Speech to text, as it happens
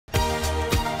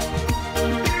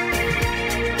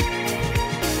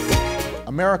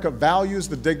America values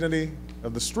the dignity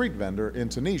of the street vendor in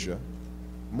Tunisia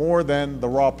more than the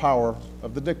raw power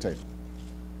of the dictator.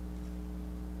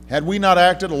 Had we not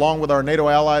acted along with our NATO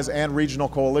allies and regional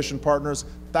coalition partners,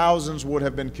 thousands would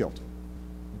have been killed.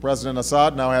 President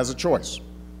Assad now has a choice.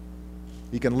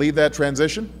 He can lead that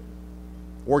transition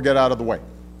or get out of the way.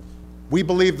 We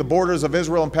believe the borders of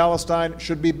Israel and Palestine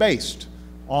should be based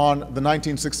on the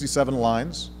 1967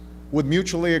 lines with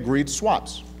mutually agreed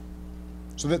swaps,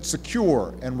 so that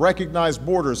secure and recognized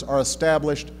borders are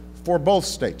established for both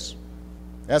states.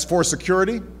 As for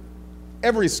security,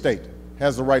 every state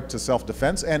has the right to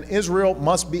self-defense, and Israel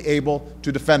must be able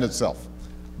to defend itself,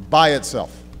 by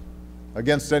itself,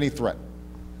 against any threat.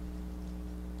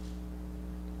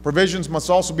 Provisions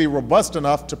must also be robust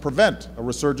enough to prevent a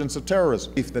resurgence of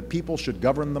terrorism, that people should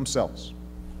govern themselves.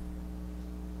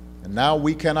 And now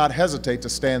we cannot hesitate to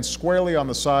stand squarely on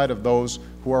the side of those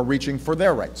who are reaching for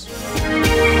their rights.